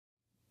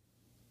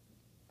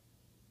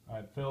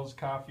Alright, Philz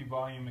coffee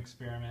volume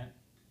experiment.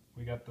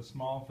 We got the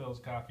small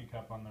Philz coffee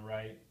cup on the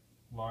right,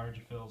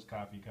 large Philz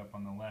coffee cup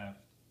on the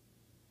left.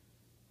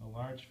 The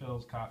large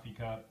Philz coffee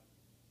cup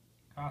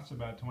costs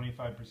about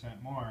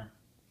 25% more,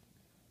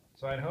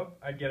 so I'd hope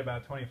I'd get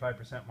about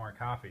 25% more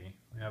coffee.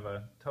 We have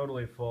a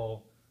totally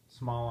full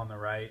small on the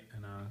right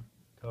and a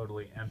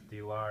totally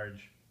empty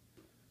large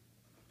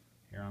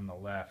here on the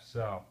left.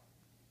 So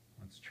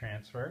let's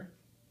transfer.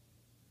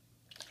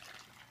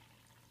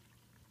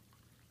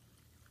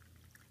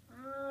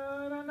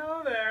 I don't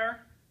know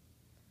there.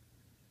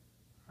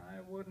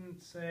 I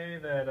wouldn't say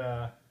that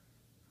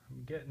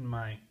I'm getting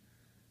my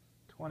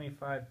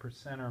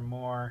 25% or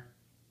more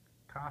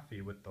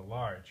coffee with the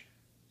large.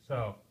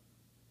 So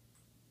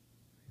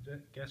I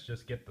guess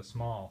just get the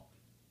small,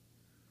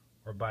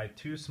 or buy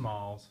two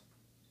smalls,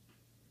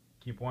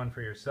 keep one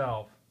for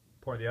yourself,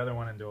 pour the other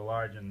one into a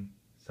large and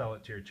sell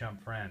it to your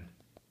chump friend.